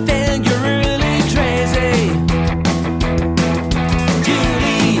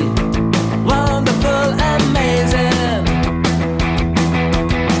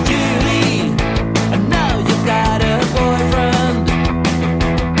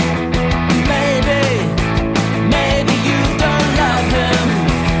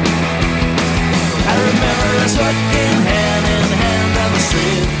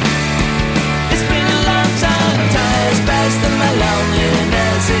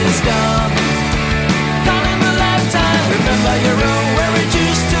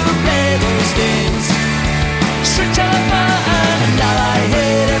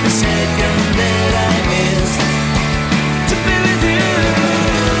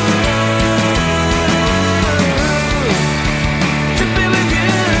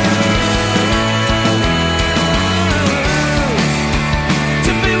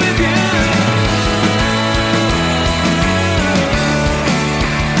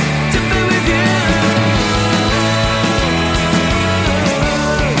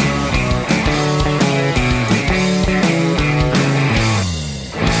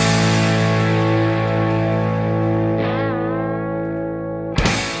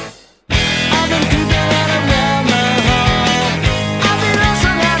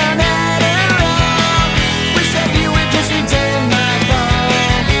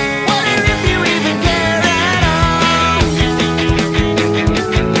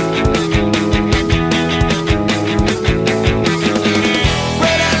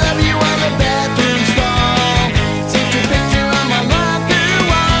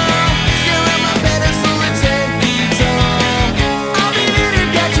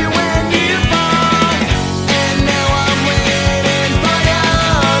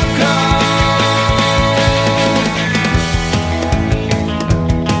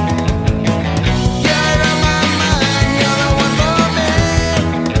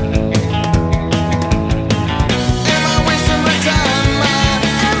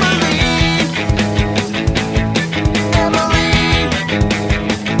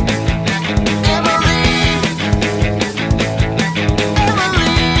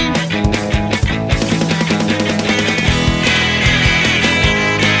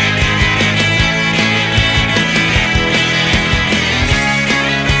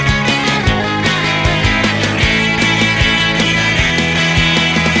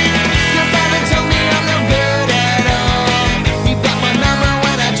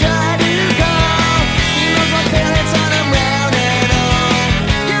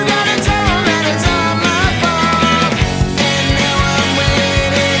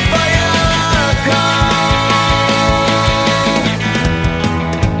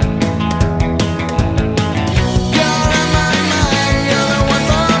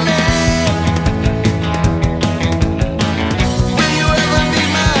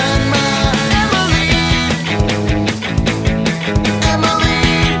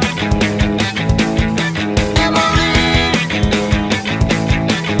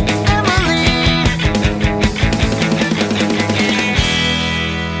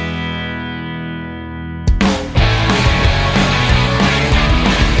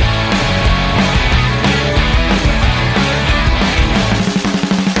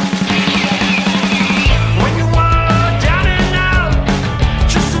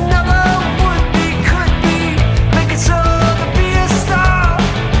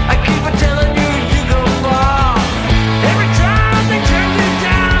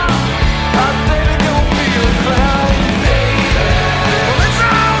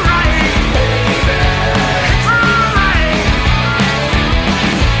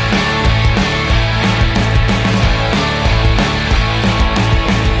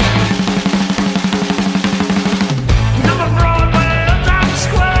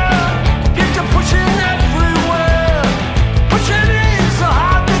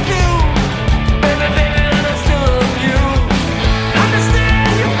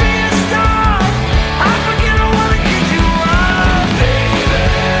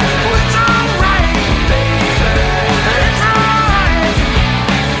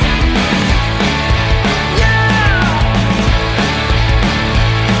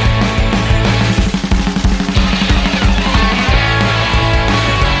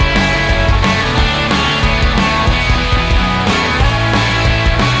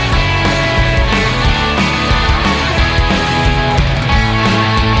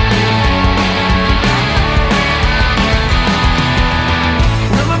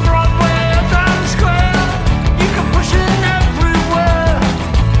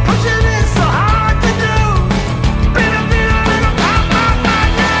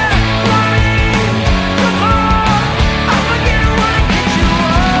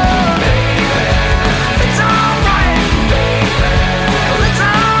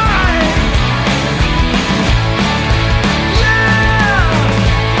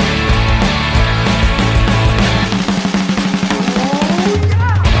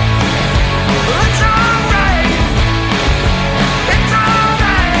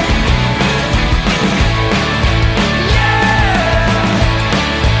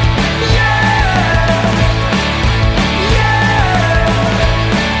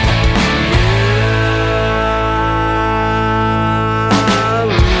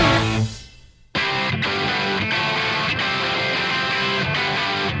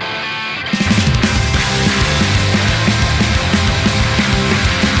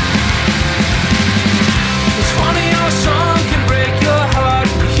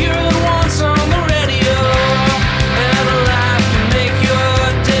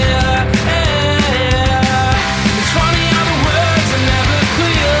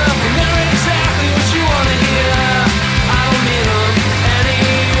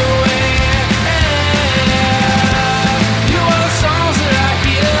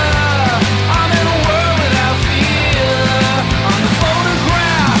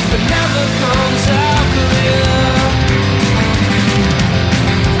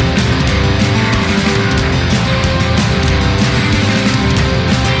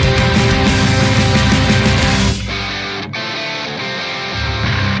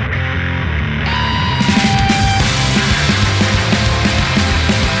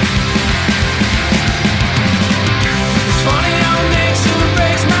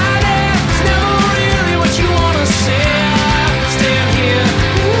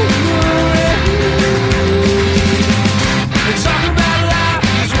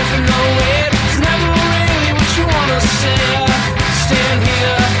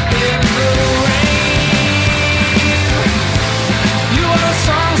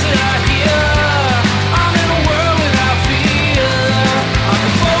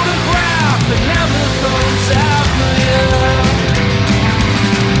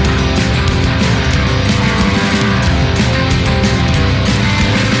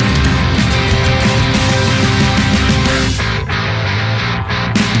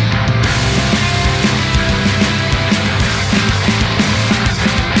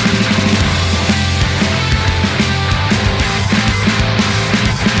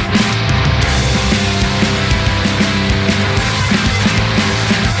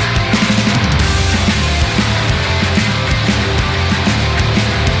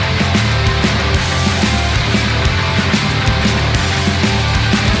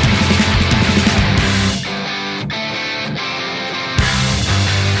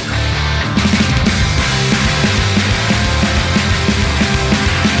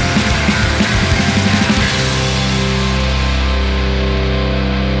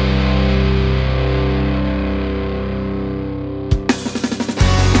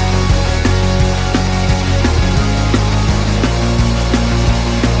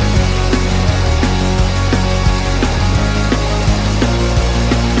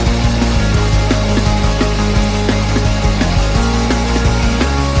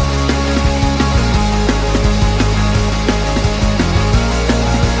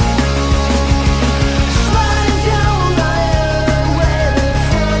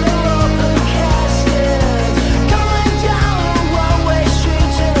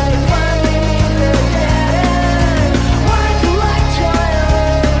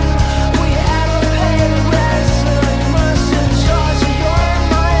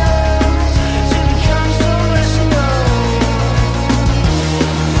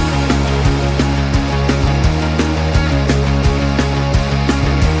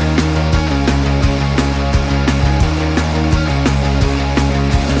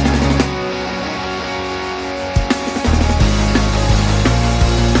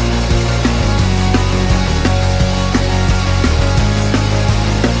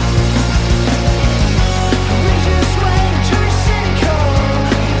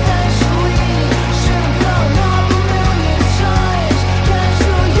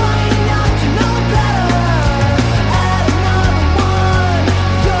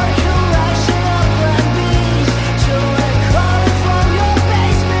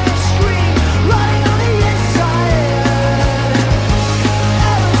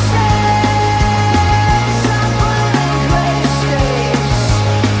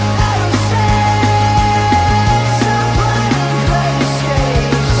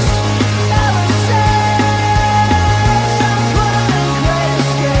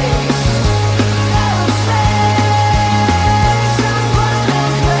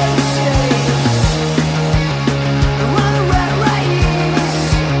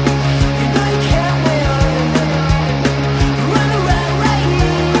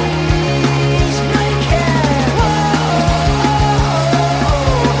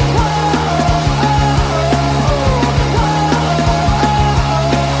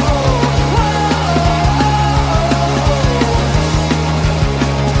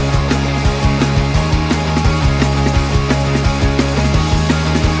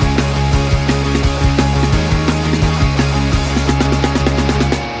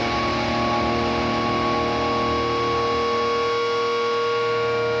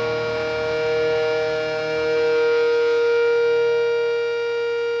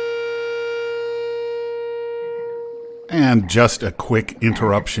And just a quick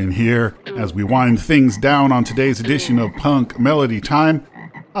interruption here. As we wind things down on today's edition of Punk Melody Time,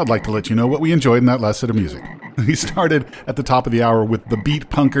 I'd like to let you know what we enjoyed in that last set of music. We started at the top of the hour with the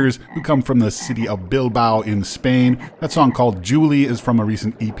Beat Punkers, who come from the city of Bilbao in Spain. That song called Julie is from a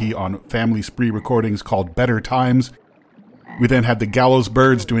recent EP on Family Spree Recordings called Better Times. We then had the Gallows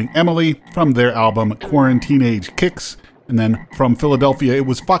Birds doing Emily from their album Quarantine Age Kicks. And then from Philadelphia, it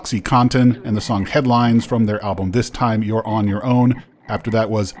was Foxy Compton and the song Headlines from their album This Time You're On Your Own. After that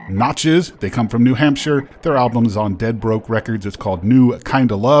was Notches. They come from New Hampshire. Their album is on Dead Broke Records. It's called New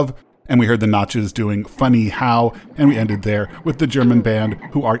Kinda Love. And we heard the Notches doing Funny How. And we ended there with the German band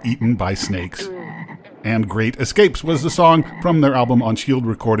Who Are Eaten by Snakes. And Great Escapes was the song from their album on Shield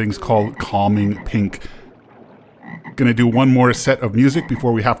Recordings called Calming Pink. Gonna do one more set of music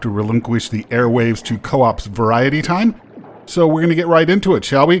before we have to relinquish the airwaves to Co-op's Variety Time. So we're gonna get right into it,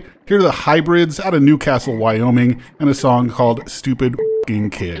 shall we? Here are the Hybrids out of Newcastle, Wyoming, and a song called Stupid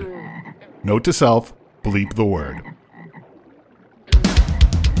F***ing Kid. Note to self, bleep the word.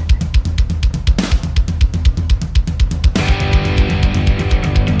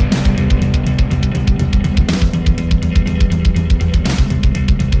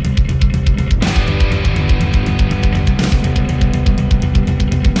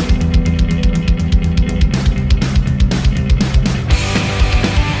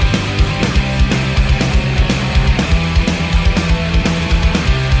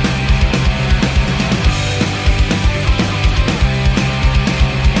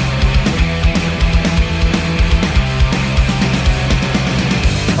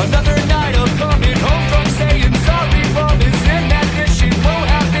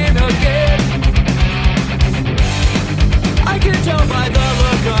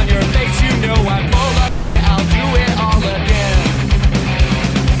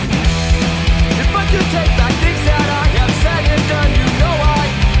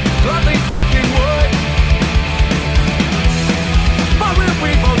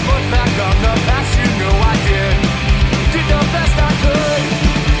 Did the best I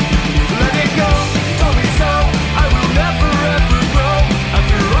could.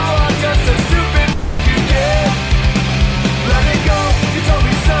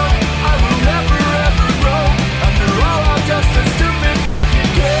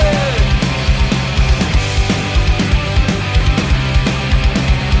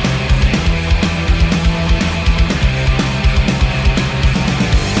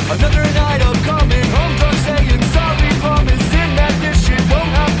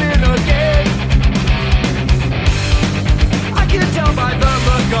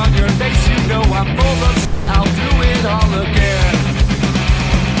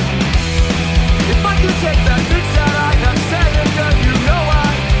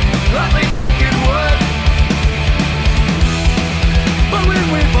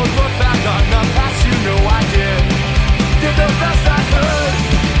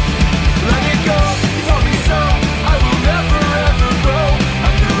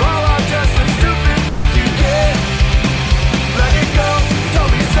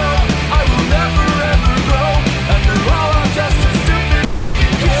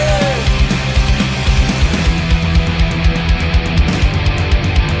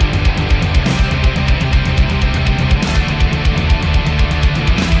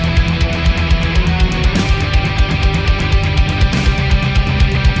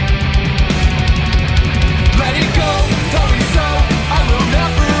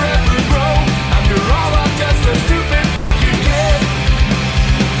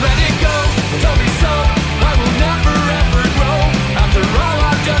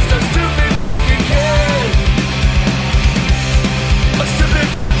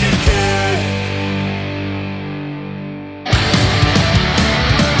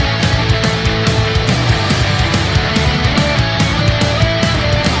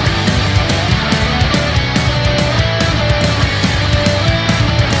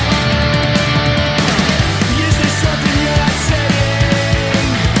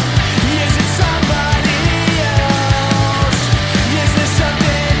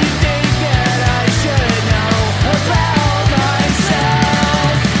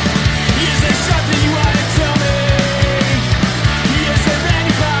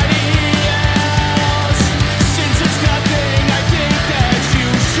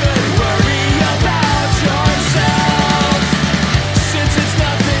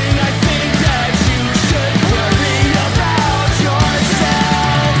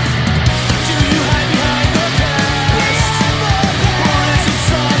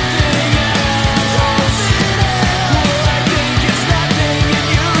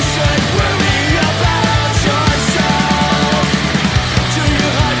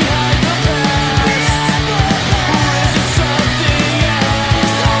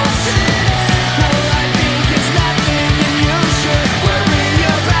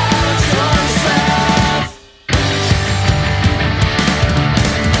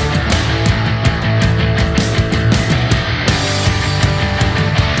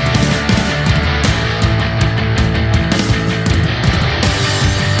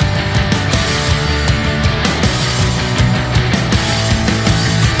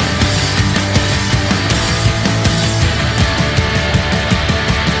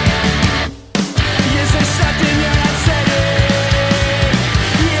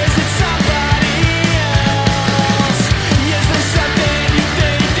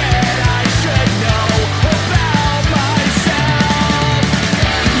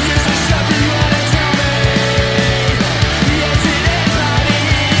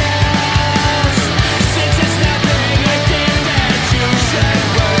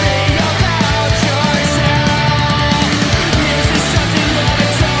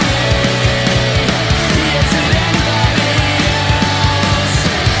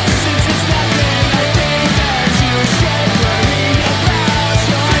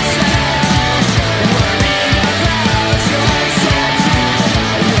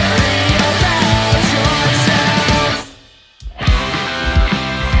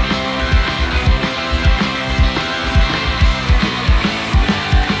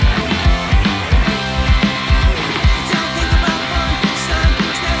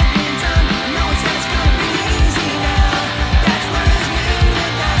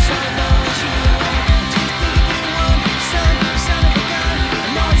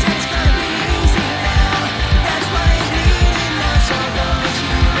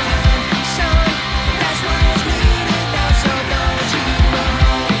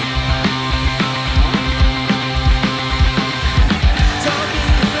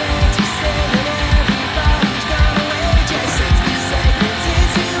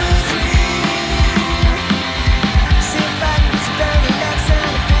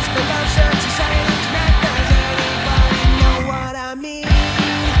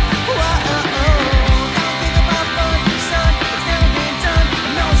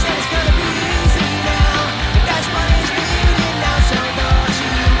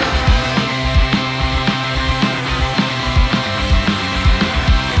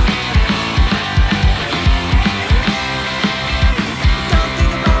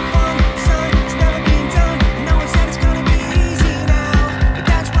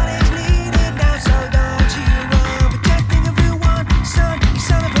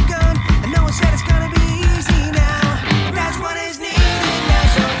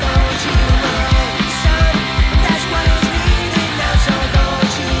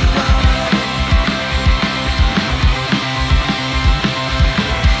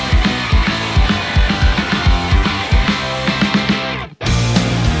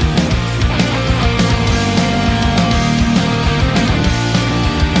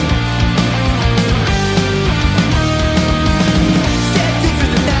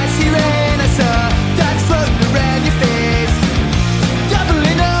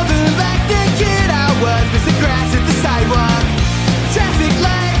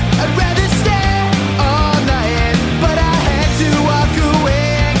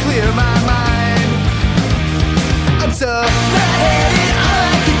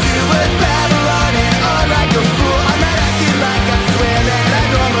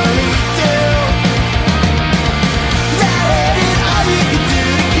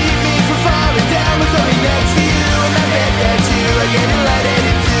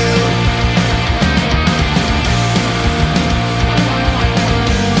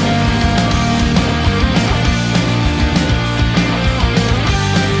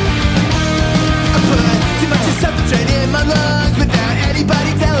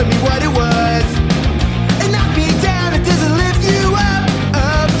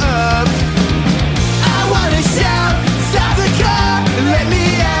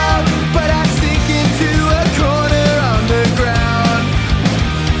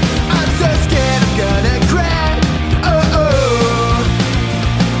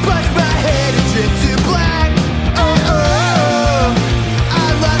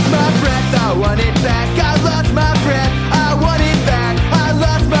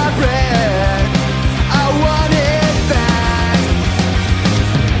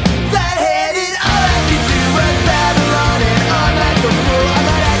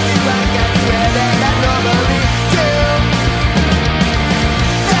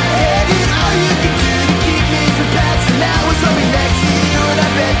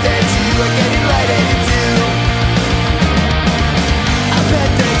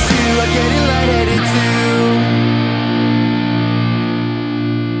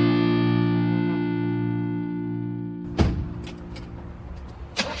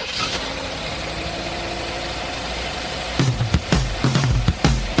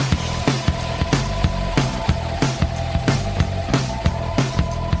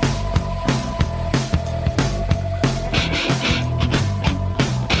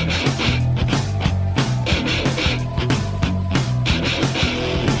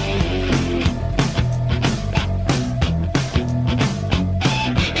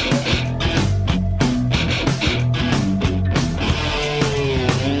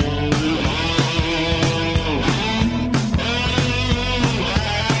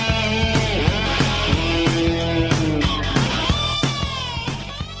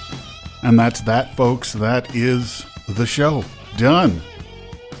 And that's that, folks. That is the show. Done.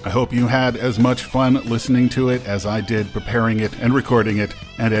 I hope you had as much fun listening to it as I did preparing it and recording it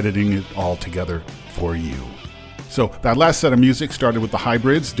and editing it all together for you. So that last set of music started with the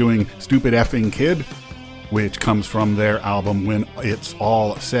Hybrids doing Stupid Effing Kid, which comes from their album When It's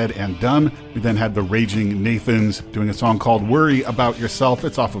All Said and Done. We then had the Raging Nathans doing a song called Worry About Yourself.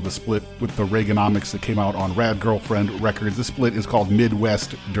 It's off of a split with the Reaganomics that came out on Rad Girlfriend Records. The split is called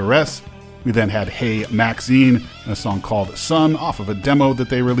Midwest Duress. We then had Hey Maxine, and a song called Sun off of a demo that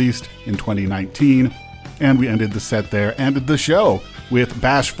they released in 2019. And we ended the set there, ended the show with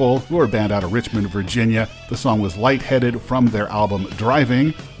Bashful, who are a band out of Richmond, Virginia. The song was Lightheaded from their album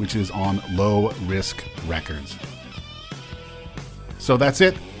Driving, which is on Low Risk Records. So that's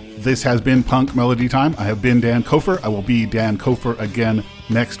it. This has been Punk Melody Time. I have been Dan Kofer. I will be Dan Kofer again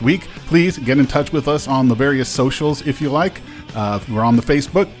next week. Please get in touch with us on the various socials if you like. We're on the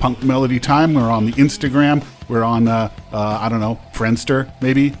Facebook, Punk Melody Time. We're on the Instagram. We're on, Friendster,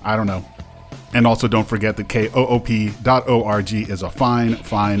 maybe? I don't know. And also don't forget that koop.org is a fine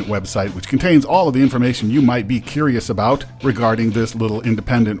website which contains all of the information you might be curious about regarding this little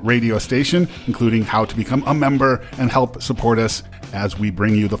independent radio station, including how to become a member and help support us as we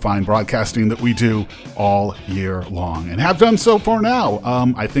bring you the fine broadcasting that we do all year long. And have done so for now.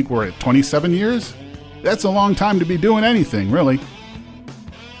 I think we're at 27 years. That's a long time to be doing anything, really.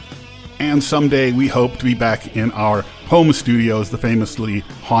 And someday we hope to be back in our home studios, the famously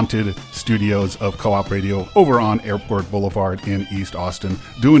haunted studios of Co-op Radio over on Airport Boulevard in East Austin,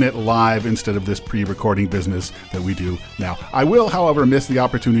 doing it live instead of this pre-recording business that we do now. I will, however, miss the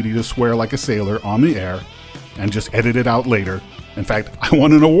opportunity to swear like a sailor on the air and just edit it out later. In fact, I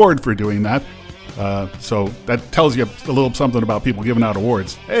won an award for doing that. So that tells you a little something about people giving out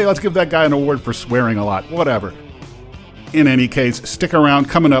awards. Hey, let's give that guy an award for swearing a lot. Whatever. In any case, stick around.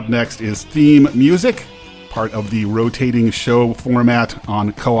 Coming up next is theme music, part of the rotating show format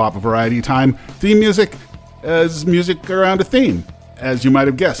on Co-op Variety Time. Theme music is music around a theme, as you might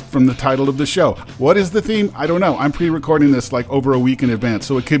have guessed from the title of the show. What is the theme? I don't know. I'm pre-recording this like over a week in advance,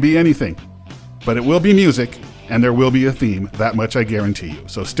 so it could be anything. But it will be music, and there will be a theme. That much I guarantee you.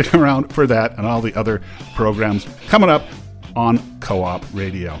 So stick around for that and all the other programs coming up on Co-op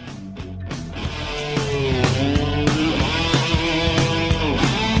Radio.